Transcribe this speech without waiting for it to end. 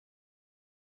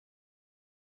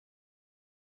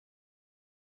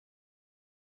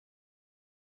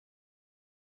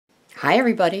Hi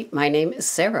everybody, my name is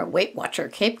Sarah, Weight Watcher,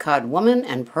 Cape Cod Woman,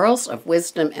 and Pearls of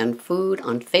Wisdom and Food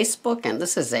on Facebook, and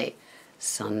this is a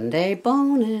Sunday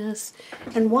bonus.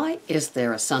 And why is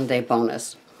there a Sunday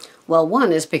bonus? Well,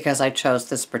 one is because I chose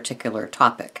this particular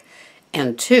topic,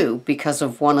 and two, because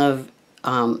of one of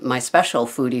my special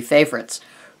foodie favorites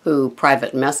who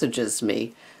private messages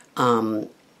me,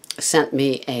 sent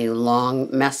me a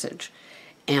long message.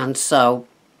 And so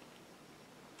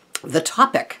the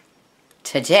topic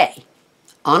today,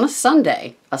 on a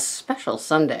Sunday, a special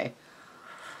Sunday,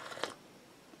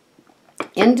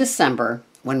 in December,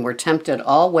 when we're tempted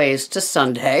always to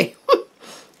Sunday,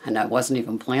 and I wasn't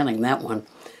even planning that one,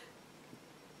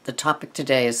 the topic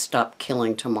today is Stop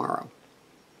Killing Tomorrow.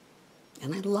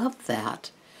 And I love that.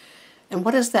 And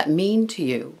what does that mean to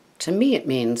you? To me, it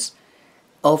means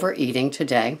overeating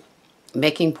today,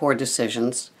 making poor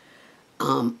decisions,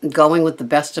 going with the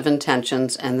best of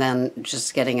intentions, and then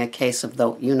just getting a case of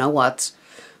the you-know-whats,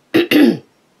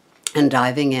 and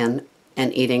diving in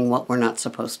and eating what we're not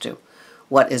supposed to.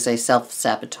 What is a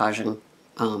self-sabotaging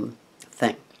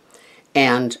thing.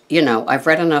 And, you know, I've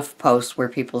read enough posts where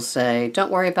people say,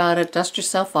 don't worry about it, dust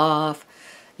yourself off,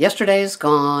 yesterday is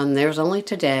gone, there's only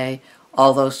today,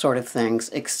 all those sort of things,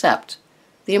 except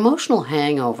the emotional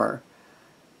hangover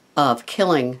of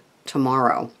killing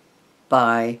tomorrow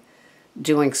by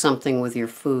doing something with your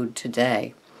food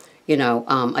today. You know,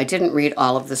 I didn't read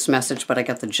all of this message, but I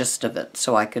got the gist of it,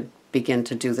 so I could begin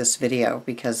to do this video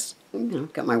because, you know,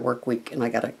 I've got my work week and I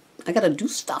gotta do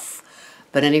stuff.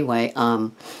 But anyway,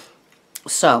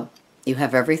 so you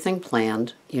have everything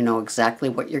planned. You know exactly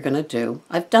what you're gonna do.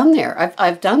 I've done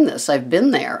this. I've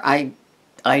been there.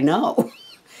 I know.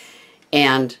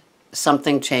 And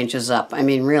something changes up. I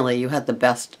mean, really, you had the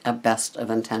best of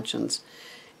intentions,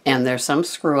 and there's some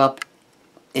screw up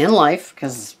in life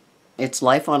because it's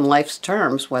life on life's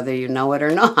terms, whether you know it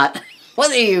or not,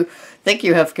 whether you think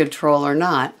you have control or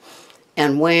not.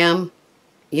 And wham,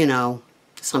 you know,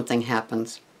 something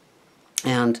happens.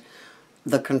 And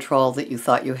the control that you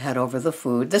thought you had over the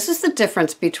food. This is the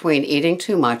difference between eating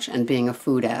too much and being a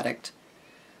food addict.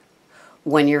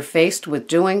 When you're faced with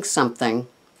doing something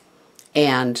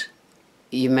and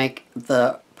you make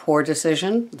the poor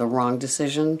decision, the wrong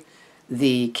decision,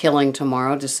 the killing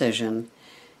tomorrow decision,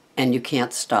 and you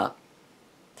can't stop.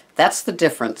 That's the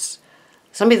difference.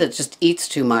 Somebody that just eats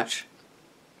too much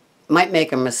might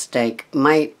make a mistake,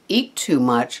 might eat too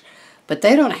much, but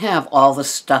they don't have all the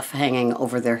stuff hanging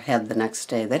over their head the next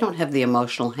day. They don't have the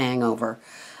emotional hangover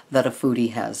that a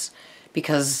foodie has,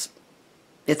 because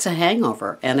it's a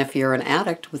hangover. And if you're an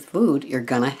addict with food, you're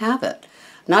going to have it.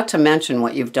 Not to mention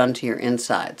what you've done to your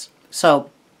insides. So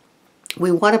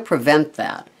we want to prevent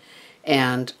that.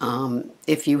 And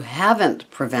if you haven't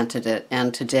prevented it,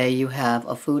 and today you have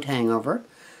a food hangover,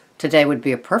 today would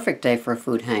be a perfect day for a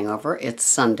food hangover. It's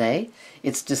Sunday.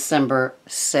 It's December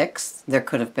 6th. There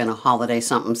could have been a holiday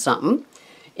something.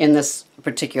 In this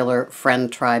particular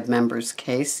friend tribe member's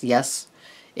case, yes,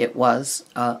 it was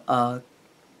a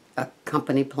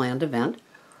company planned event.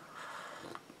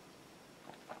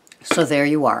 So there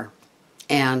you are.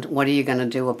 And what are you going to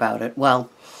do about it? Well,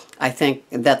 I think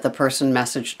that the person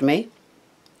messaged me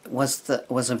was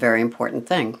a very important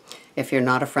thing. If you're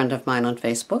not a friend of mine on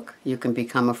Facebook, you can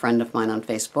become a friend of mine on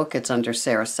Facebook. It's under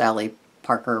Sarah Sally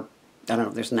Parker. I don't know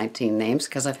if there's 19 names,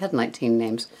 because I've had 19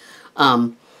 names.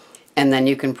 And then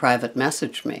you can private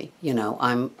message me. You know,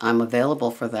 I'm available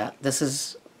for that. This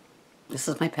is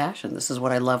my passion. This is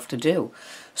what I love to do.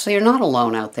 So you're not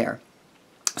alone out there.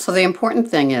 So the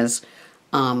important thing is,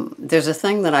 there's a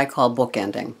thing that I call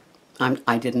bookending.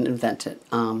 I didn't invent it.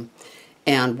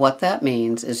 And what that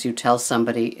means is you tell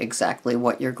somebody exactly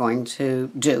what you're going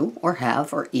to do or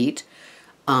have or eat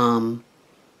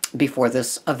before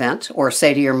this event, or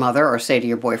say to your mother or say to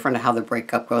your boyfriend how the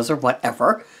breakup goes or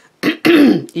whatever.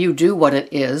 You do what it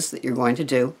is that you're going to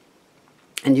do,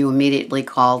 and you immediately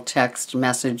call, text,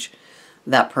 message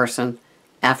that person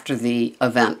after the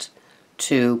event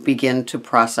to begin to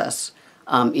process.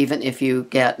 Even if you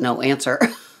get no answer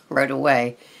right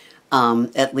away,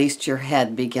 at least your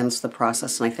head begins the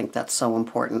process, and I think that's so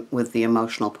important with the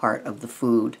emotional part of the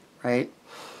food, right?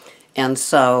 And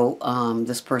so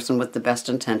this person with the best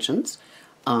intentions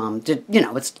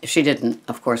she didn't,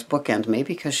 of course, bookend me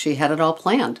because she had it all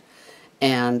planned.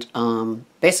 And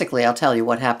basically, I'll tell you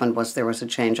what happened was there was a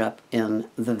change up in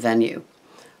the venue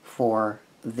for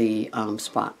the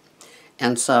spot.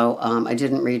 And so I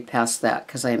didn't read past that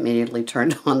because I immediately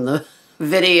turned on the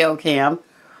video cam.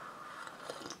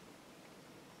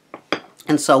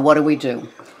 And so what do?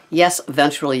 Yes,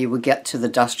 eventually you would get to the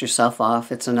dust yourself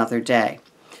off, it's another day.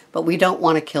 But we don't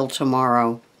want to kill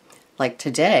tomorrow Like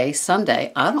today,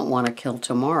 Sunday, I don't want to kill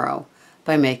tomorrow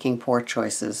by making poor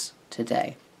choices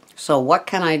today. So what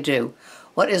can I do?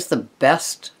 What is the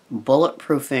best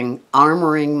bulletproofing,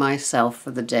 armoring myself for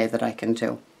the day that I can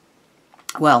do?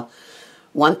 Well,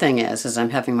 one thing is I'm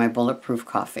having my bulletproof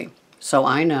coffee. So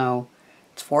I know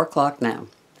it's 4 o'clock now.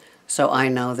 So I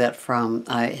know that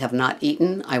I have not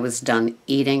eaten. I was done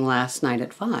eating last night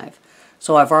at 5.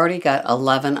 So I've already got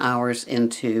 11 hours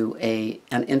into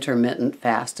an intermittent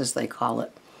fast, as they call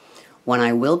it. When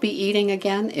I will be eating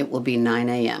again, it will be 9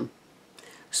 a.m.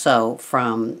 So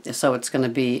it's going to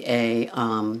be a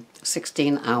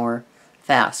 16-hour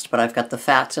fast, but I've got the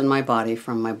fats in my body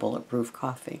from my bulletproof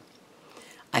coffee.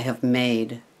 I have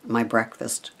made my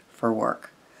breakfast for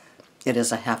work. It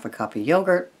is a half a cup of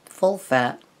yogurt, full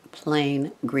fat,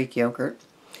 plain Greek yogurt.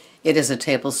 It is a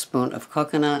tablespoon of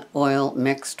coconut oil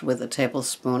mixed with a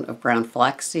tablespoon of brown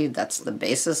flaxseed. That's the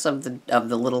basis of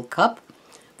the little cup.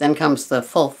 Then comes the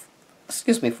full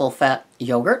fat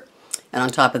yogurt. And on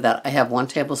top of that, I have 1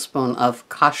 tablespoon of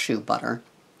cashew butter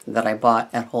that I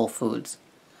bought at Whole Foods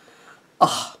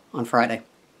on Friday.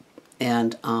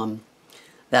 And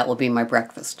that will be my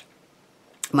breakfast.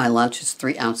 My lunch is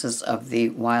 3 ounces of the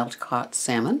wild-caught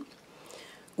salmon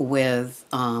with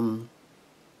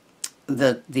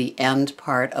the end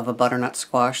part of a butternut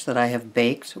squash that I have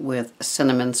baked with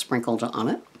cinnamon sprinkled on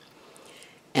it.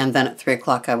 And then at 3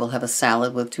 o'clock I will have a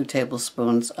salad with 2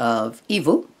 tablespoons of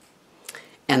ivu.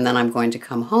 And then I'm going to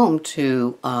come home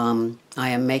to, I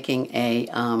am making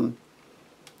an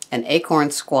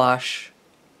acorn squash,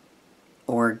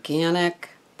 organic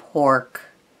pork,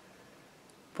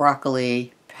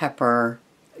 broccoli, pepper,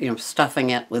 stuffing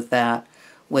it with that,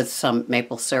 with some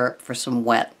maple syrup for some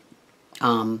wet.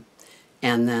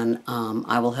 And then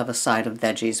I will have a side of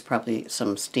veggies, probably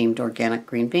some steamed organic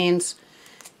green beans,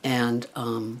 and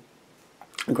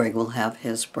Greg will have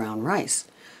his brown rice.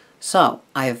 So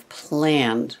I have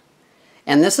planned,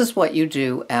 and this is what you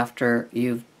do after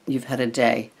you've had a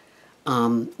day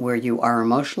where you are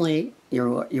emotionally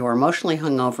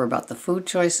hungover about the food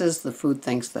choices, the food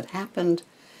things that happened,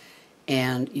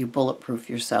 and you bulletproof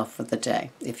yourself for the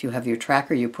day. If you have your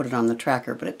tracker, you put it on the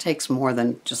tracker, but it takes more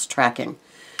than just tracking.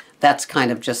 That's kind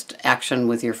of just action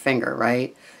with your finger,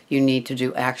 right? You need to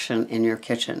do action in your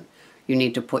kitchen. You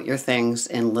need to put your things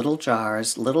in little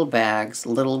jars, little bags,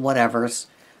 little whatevers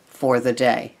for the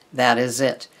day. That is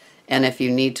it. And if you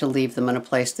need to leave them in a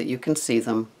place that you can see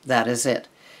them, that is it.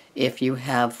 If you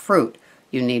have fruit,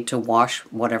 you need to wash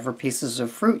whatever pieces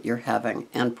of fruit you're having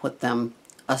and put them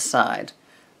aside.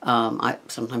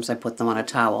 Sometimes I put them on a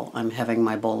towel. I'm having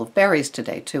my bowl of berries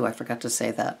today too. I forgot to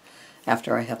say that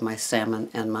after I have my salmon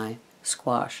and my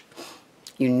squash.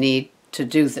 You need to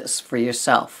do this for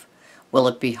yourself. Will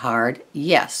it be hard?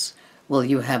 Yes. Will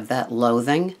you have that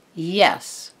loathing?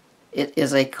 Yes. It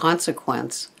is a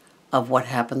consequence of what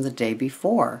happened the day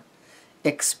before.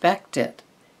 Expect it.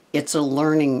 It's a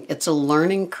learning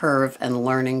curve and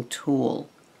learning tool,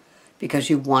 because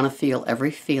you want to feel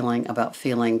every feeling about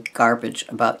feeling garbage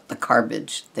about the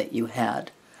garbage that you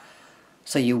had.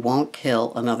 So you won't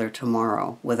kill another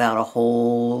tomorrow without a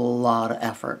whole lot of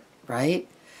effort, right?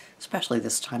 Especially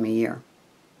this time of year.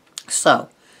 So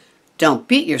don't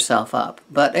beat yourself up,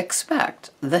 but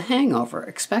expect the hangover.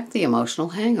 Expect the emotional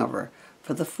hangover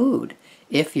for the food.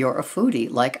 If you're a foodie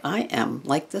like I am,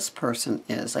 like this person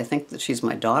is. I think that she's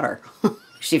my daughter.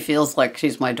 She feels like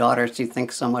she's my daughter. She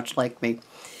thinks so much like me.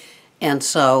 And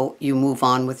so you move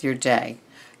on with your day.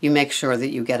 You make sure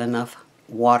that you get enough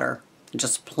water,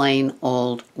 just plain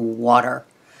old water.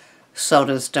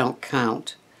 Sodas don't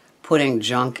count. Putting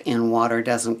junk in water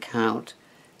doesn't count.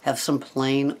 Have some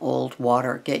plain old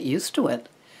water. Get used to it,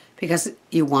 because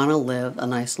you want to live a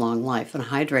nice long life. And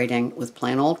hydrating with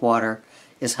plain old water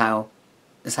is how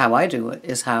I do it,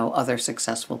 is how other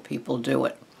successful people do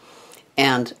it.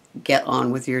 And get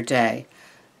on with your day.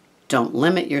 Don't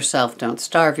limit yourself. Don't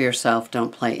starve yourself.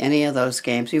 Don't play any of those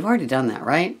games. You've already done that,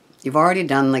 right? You've already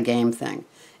done the game thing.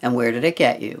 And where did it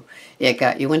get you? It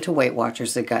got you into Weight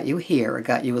Watchers. It got you here. It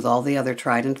got you with all the other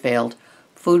tried and failed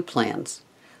food plans.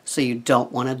 So you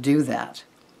don't want to do that.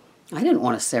 I didn't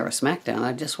want a Sarah Smackdown.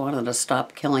 I just wanted a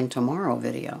Stop Killing Tomorrow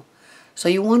video. So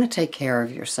you want to take care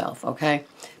of yourself, okay?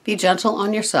 Be gentle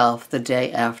on yourself the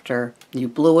day after you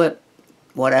blew it,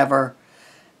 whatever.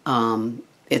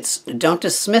 Don't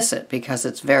dismiss it, because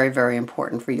it's very, very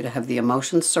important for you to have the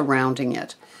emotions surrounding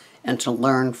it and to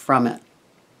learn from it.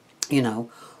 You know,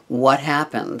 what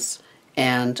happens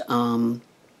and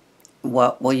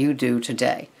what will you do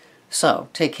today? So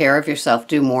take care of yourself.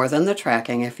 Do more than the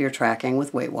tracking if you're tracking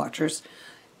with Weight Watchers.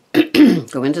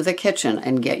 Go into the kitchen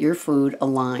and get your food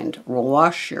aligned.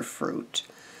 Wash your fruit.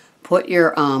 Put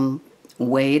your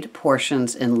weighed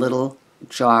portions in little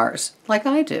jars, like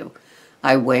I do.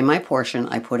 I weigh my portion,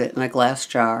 I put it in a glass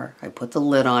jar, I put the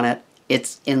lid on it,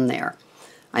 it's in there.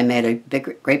 I made a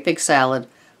great big salad.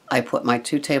 I put my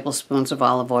 2 tablespoons of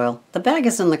olive oil. The bag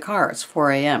is in the car. It's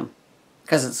 4 a.m.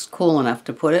 because it's cool enough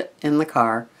to put it in the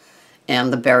car,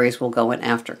 and the berries will go in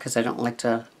after because I don't like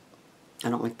to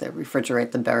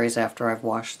refrigerate the berries after I've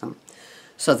washed them.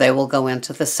 So they will go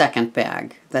into the second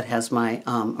bag that has my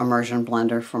immersion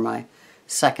blender for my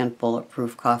second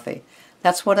bulletproof coffee.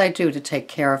 That's what I do to take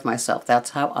care of myself. That's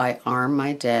how I arm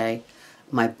my day,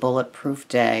 my bulletproof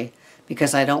day,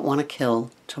 because I don't want to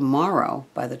kill tomorrow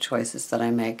by the choices that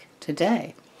I make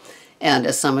today. And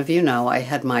as some of you know, I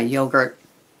had my yogurt,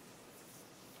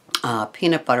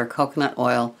 peanut butter, coconut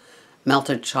oil,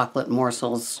 melted chocolate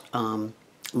morsels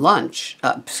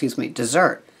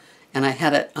dessert. And I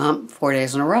had it 4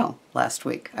 days in a row last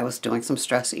week. I was doing some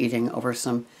stress eating over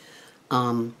some,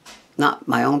 not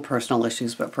my own personal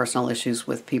issues, but personal issues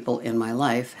with people in my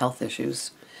life, health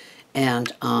issues.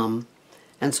 And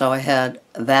so I had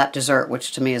that dessert,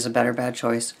 which to me is a better bad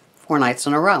choice, 4 nights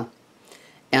in a row.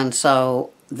 And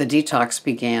so the detox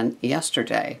began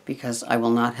yesterday because I will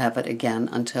not have it again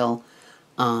until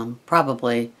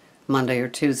probably Monday or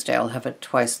Tuesday. I'll have it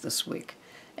twice this week.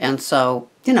 And so,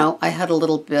 you know, I had a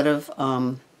little bit of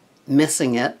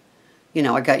missing it. You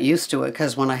know, I got used to it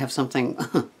because when I have something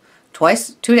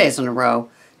 2 days in a row,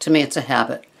 to me it's a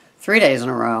habit. 3 days in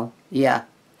a row, yeah.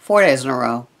 4 days in a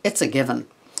row, it's a given.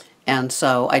 And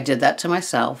so I did that to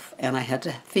myself, and I had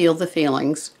to feel the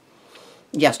feelings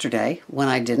yesterday when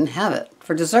I didn't have it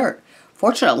for dessert.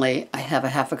 Fortunately, I have a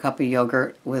half a cup of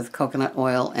yogurt with coconut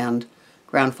oil and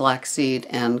ground flaxseed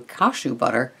and cashew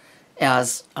butter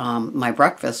as my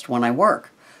breakfast when I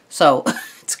work. So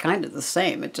it's kind of the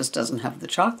same. It just doesn't have the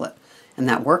chocolate, and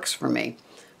that works for me.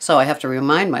 So I have to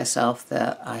remind myself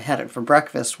that I had it for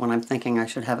breakfast when I'm thinking I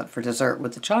should have it for dessert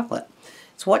with the chocolate.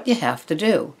 It's what you have to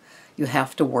do. You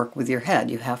have to work with your head.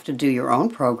 You have to do your own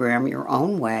program, your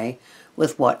own way,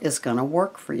 with what is going to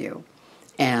work for you.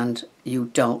 And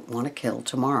you don't want to kill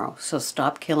tomorrow. So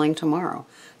stop killing tomorrow.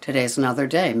 Today's another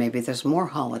day. Maybe there's more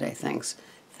holiday things.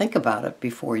 Think about it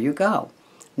before you go.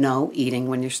 No eating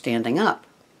when you're standing up.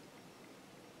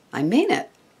 I mean it.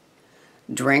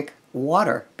 Drink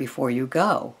water before you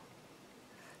go.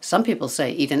 Some people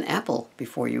say eat an apple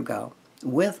before you go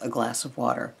with a glass of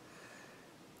water.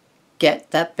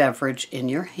 Get that beverage in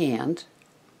your hand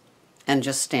and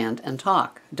just stand and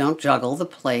talk. Don't juggle the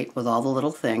plate with all the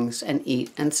little things and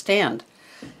eat and stand.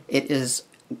 It is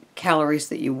calories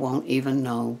that you won't even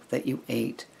know that you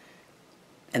ate.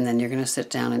 And then you're going to sit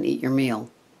down and eat your meal.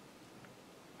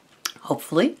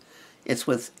 Hopefully, it's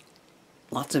with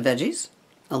lots of veggies,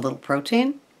 a little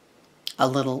protein, a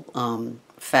little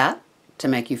fat to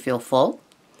make you feel full,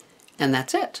 and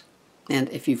that's it. And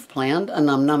if you've planned a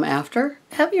num-num after,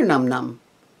 have your num-num.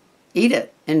 Eat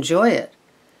it. Enjoy it.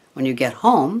 When you get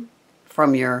home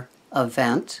from your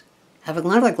event, have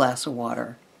another glass of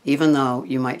water, even though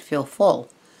you might feel full,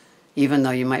 even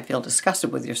though you might feel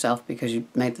disgusted with yourself because you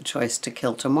made the choice to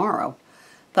kill tomorrow.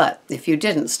 But if you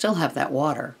didn't, still have that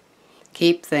water.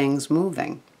 Keep things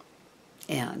moving.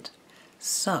 And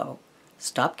so,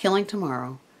 stop killing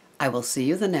tomorrow. I will see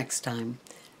you the next time.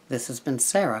 This has been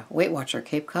Sarah, Weight Watcher,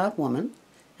 Cape Cod Woman,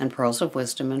 and Pearls of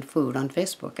Wisdom and Food on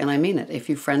Facebook. And I mean it. If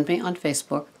you friend me on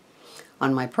Facebook,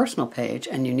 on my personal page,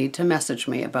 and you need to message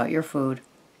me about your food,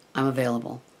 I'm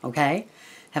available. Okay?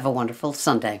 Have a wonderful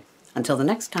Sunday. Until the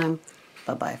next time,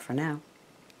 bye-bye for now.